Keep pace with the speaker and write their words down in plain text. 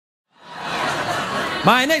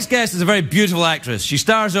My next guest is a very beautiful actress. She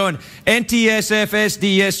stars on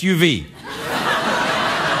NTSFSDSUV,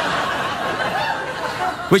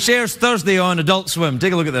 which airs Thursday on Adult Swim.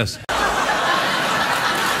 Take a look at this.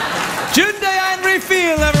 Diane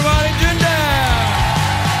Raphael, everybody.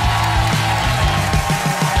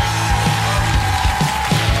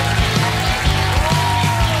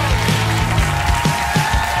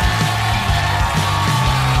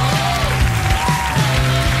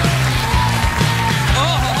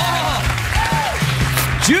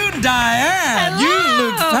 Diane, hello. You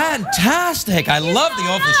look fantastic. I love the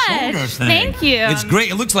off-the-shoulders thing. Thank you. It's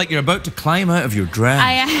great. It looks like you're about to climb out of your dress.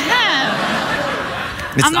 I am.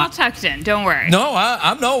 I'm all tucked in. Don't worry. No,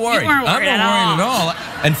 I'm not worried. You weren't worried at all.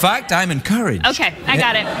 In fact, I'm encouraged. Okay, I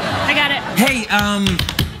got it. I got it. Hey,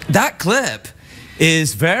 that clip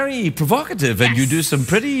is very provocative, yes. And you do some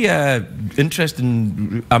pretty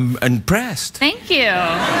interesting. I'm impressed. Thank you.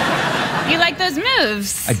 You like those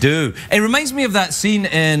moves? I do. It reminds me of that scene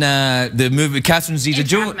in the movie Catherine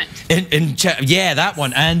Zeta-Jones. Yeah, that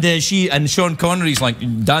one. And she and Sean Connery's like,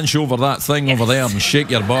 dance over that thing over there and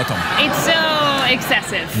shake your bottom. It's so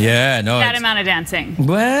excessive. Yeah, no. That amount of dancing.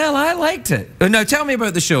 Well, I liked it. Now tell me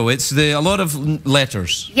about the show. It's a lot of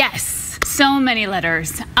letters. Yes. So many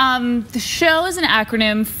letters. The show is an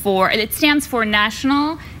acronym for, it stands for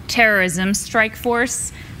National Terrorism Strike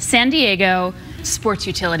Force San Diego Sports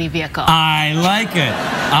Utility Vehicle. I like it.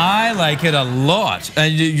 I like it a lot.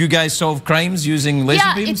 And you guys solve crimes using laser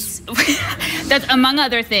beams? That's among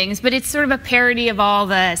other things, but it's sort of a parody of all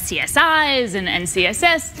the CSIs and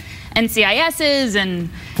NCSS, NCISs and...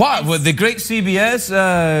 What, with the great CBS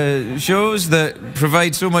shows that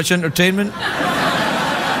provide so much entertainment?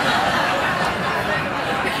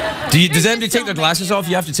 Does anybody take their glasses off?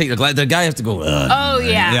 You have to take their glasses. The guy has to go, oh,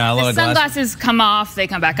 yeah. Yeah, a lot the of sunglasses come off, they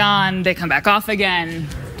come back on, they come back off again.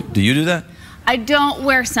 Do you do that? I don't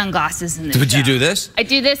wear sunglasses in this show. Do you do this? I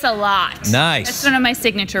do this a lot. Nice. That's one of my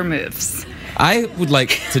signature moves. I would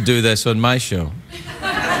like to do this on my show.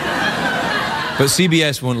 But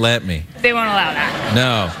CBS won't let me. They won't allow that.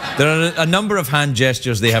 No. There are a number of hand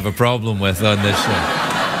gestures they have a problem with on this show.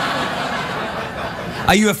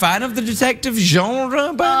 Are you a fan of the detective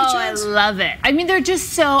genre, by any chance? I love it. I mean, they're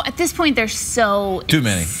just so, at this point, they're so Too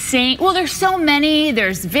many. insane. Well, there's so many.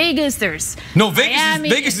 There's Vegas, there's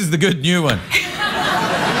Vegas is the good new one.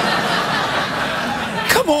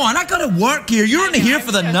 Come on, I gotta work here. You're only here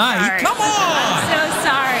for the night. Sorry. Come on. I'm so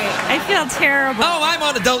sorry. I feel terrible. Oh, I'm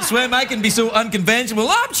on Adult Swim. I can be so unconventional.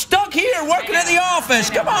 I'm stuck here working at the office.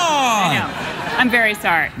 Come on. I know. I'm very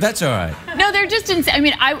sorry. That's all right. No, they're just insane. I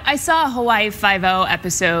mean, I saw a Hawaii Five-0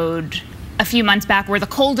 episode a few months back where the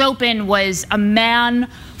cold open was a man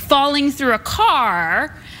falling through a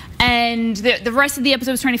car, and the rest of the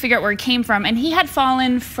episode was trying to figure out where he came from, and he had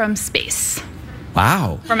fallen from space.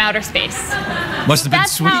 Wow. From outer space. Must have been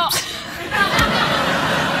sweet.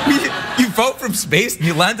 You fell from space and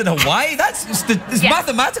you land in Hawaii? It's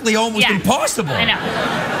mathematically almost impossible. I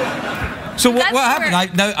know. So what happened?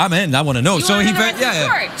 I'm in. I want to know. So he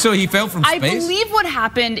fell. So he fell from space. I believe what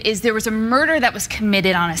happened is there was a murder that was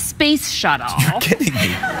committed on a space shuttle. You're kidding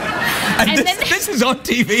me. And this is on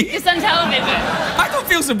TV. It's on television. I don't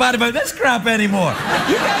feel so bad about this crap anymore.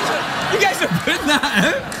 You guys are putting that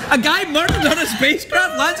out. A guy murdered on a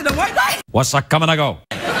spacecraft lands in Hawaii. What's that coming to go?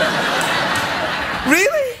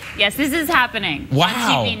 Really? Yes, this is happening on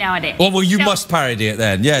TV nowadays. Well, you must parody it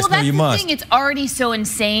then. Yes, well, you must. Thing, it's already so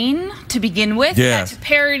insane to begin with that to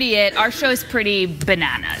parody it, our show's pretty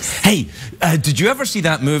bananas. Hey, did you ever see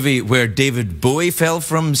that movie where David Bowie fell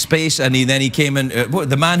from space and then he came in,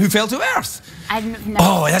 The Man Who Fell to Earth? I've never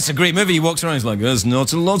Oh, that's a great movie. He walks around, he's like, there's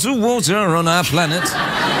not a lot of water on our planet.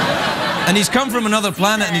 And he's come from another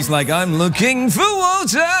planet and he's like, I'm looking for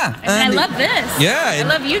water. And I love this. Yeah. I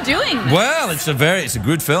love you doing this. Well, it's a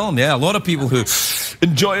good film. Yeah, a lot of people who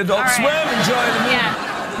enjoy Adult Swim enjoy the movie.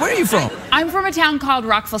 Yeah. Where are you from? I'm from a town called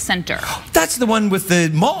Rockville Center. That's the one with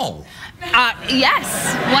the mall.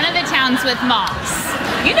 Yes, one of the towns with malls.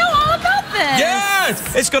 You know all about this.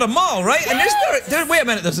 Yes, it's got a mall, right? Yes. And wait a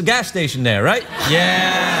minute, there's a gas station there, right?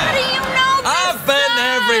 Yeah. How do you know this I've been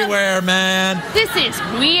everywhere, man. This is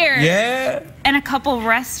weird. Yeah. And a couple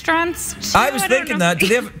restaurants, too. I was thinking that.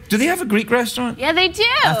 Do they have a Greek restaurant? Yeah, they do.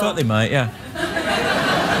 I thought they might, yeah.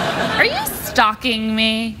 Are you stalking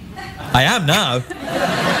me? I am now.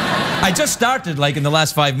 I just started like in the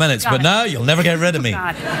last 5 minutes, but now you'll never get rid of me.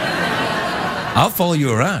 God. I'll follow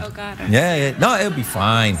you around. Oh, God. Yeah. No, it'll be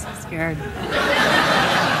fine. I'm so scared. I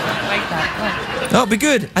like that. No, it'll be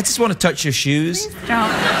good. I just want to touch your shoes. Please don't.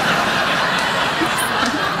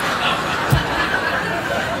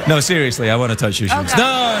 No, seriously, I want to touch your shoes. Oh, God. No.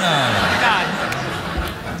 God.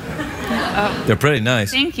 They're pretty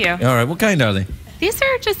nice. Thank you. All right, what kind are they? These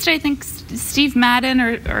are just, I think, Steve Madden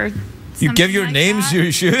or You give your like names that. to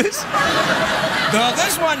your shoes? No,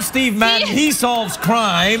 this one's Steve Madden. He solves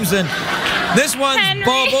crimes, and this one's Henry.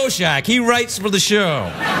 Bob Oshak. He writes for the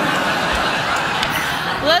show.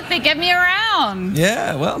 Look, they get me around.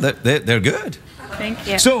 Yeah, well, they're good. Thank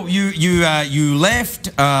you. So you left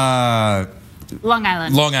Long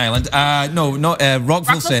Island. Long Island. No,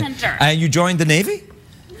 Rockville Center. And you joined the Navy?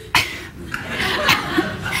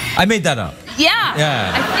 I made that up. Yeah.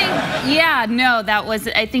 Yeah. I think, no, that was,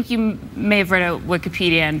 I think you may have read a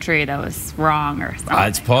Wikipedia entry that was wrong or something.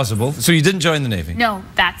 It's possible. So you didn't join the Navy? No,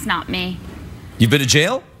 that's not me. You've been to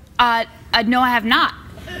jail? No, I have not.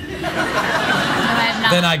 No, I have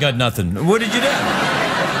not. Then I got nothing. What did you do?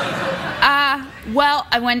 Well,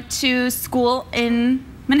 I went to school in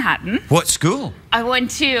Manhattan. What school? I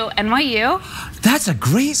went to NYU. That's a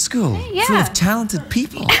great school. Yeah. Full of talented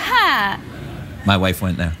people. Yeah. My wife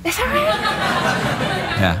went there. Is that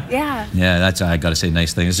right? Yeah. Yeah. Yeah, that's, I gotta say,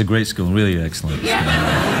 nice thing. It's a great school, really excellent.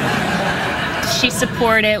 Yeah. She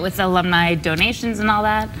supported it with alumni donations and all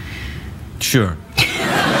that. Sure.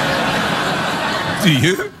 Do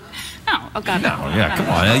you? No, oh God, no. Yeah, come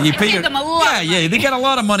on. You pay paid them a lot. Yeah, they get a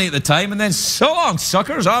lot of money at the time, and then so long,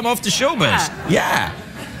 suckers, I'm off to showbiz. Yeah.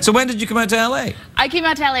 So when did you come out to LA? I came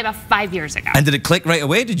out to LA about 5 years ago. And did it click right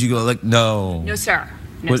away? Did you go like, no? No, sir.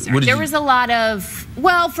 No, What- sir. what did There you- was a lot of,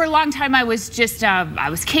 well, for a long time I was just, I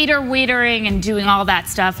was waitering and doing all that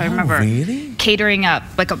stuff. I remember really? catering up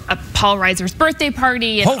like a Paul Reiser's birthday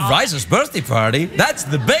party. And Paul all Reiser's birthday party? That's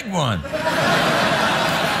the big one.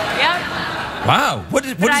 Yeah. Wow. What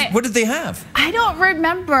did they have? I don't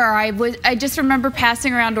remember. I just remember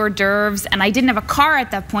passing around hors d'oeuvres, and I didn't have a car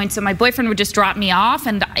at that point, so my boyfriend would just drop me off,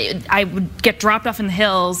 and I would get dropped off in the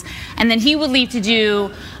hills, and then he would leave to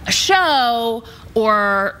do a show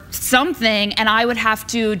or something, and I would have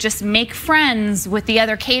to just make friends with the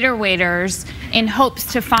other cater waiters in hopes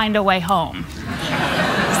to find a way home.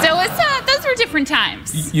 So it's those were different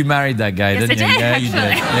times. You married that guy, Yes, didn't I you? did, Yeah, you did.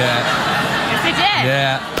 actually. Yeah. Yes, I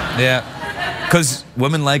did. Yeah. Because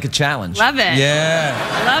women like a challenge. Love it. Yeah.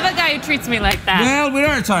 I love a guy who treats me like that. Well, we're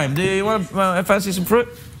out of time. Do you want to fancy some fruit?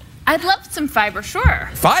 I'd love some fiber, sure.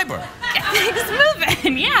 Fiber? Get things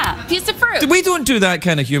moving, yeah. Piece of fruit. We don't do that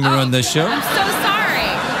kind of humor on this show. I'm so sorry.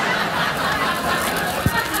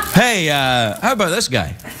 Hey, how about this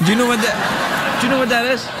guy? Do you know what that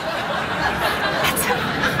is?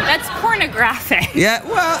 That's pornographic. Yeah,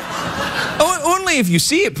 well, only if you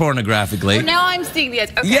see it pornographically. Well, now I'm seeing the.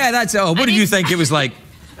 Okay. Yeah, that's. Oh, what did you think it was like?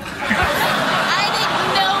 I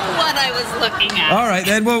didn't know what I was looking at. All right,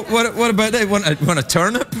 then. Well, what about that? Want a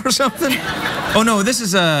turnip or something? Oh no, this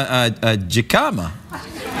is a jicama.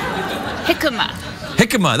 Jicama.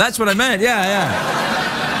 Jicama. That's what I meant. Yeah.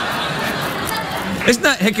 Isn't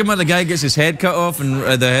that jicama? The guy gets his head cut off and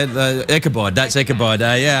the head. Ichabod. That's Ichabod.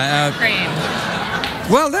 Yeah. Cream.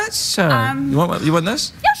 Well, that's. You want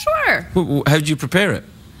this? Yeah, sure. How did you prepare it?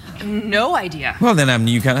 No idea. Well, then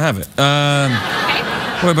you can't have it.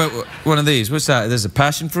 Okay. What about one of these? What's that? There's a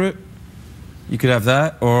passion fruit. You could have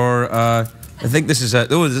that, or I think this is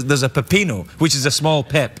there's a pepino, which is a small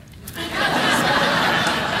pep.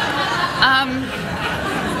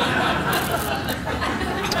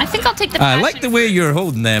 I think I'll take the. I like the way you're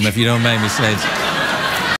holding them, if you don't mind me saying.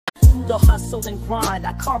 The hustle and grind,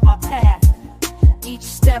 I carve my path. Each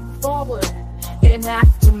step forward, in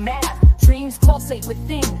aftermath. Dreams pulsate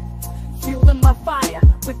within, fueling my fire.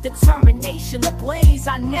 With determination ablaze,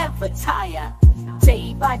 I never tire.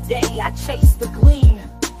 Day by day, I chase the gleam.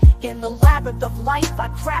 In the labyrinth of life, I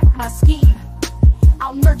craft my scheme.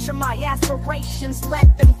 I'll nurture my aspirations,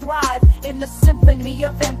 let them thrive. In the symphony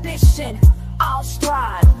of ambition, I'll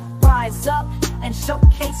strive. Rise up and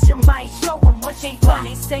showcase your might. Show them what they want.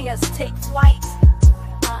 They say us take flight.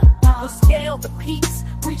 We'll scale the peaks,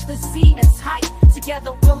 reach the zenith's height.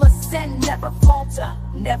 Together we'll ascend, never falter,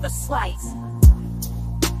 never slight.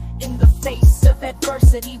 In the face of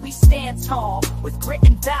adversity, we stand tall. With grit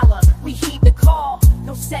and valor, we heed the call.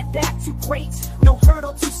 No setback too great, no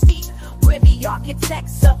hurdle too steep. We're the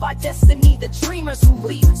architects of our destiny, the dreamers who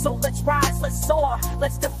leap. So let's rise, let's soar,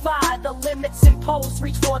 let's defy the limits imposed.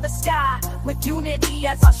 Reach for the sky, with unity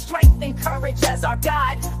as our strength and courage as our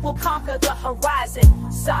guide. We'll conquer the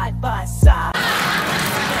horizon, side by side.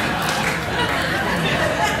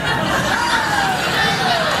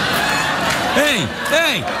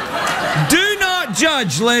 Hey, do not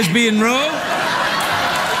judge, Lesbian Row.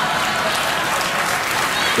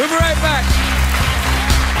 We'll be right back.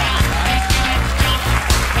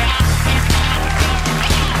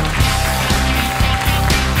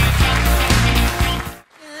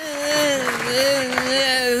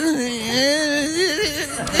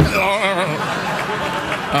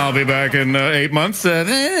 I'll be back in 8 months.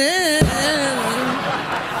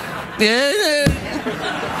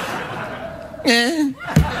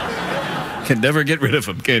 Can never get rid of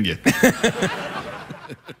him, can you?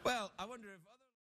 Well.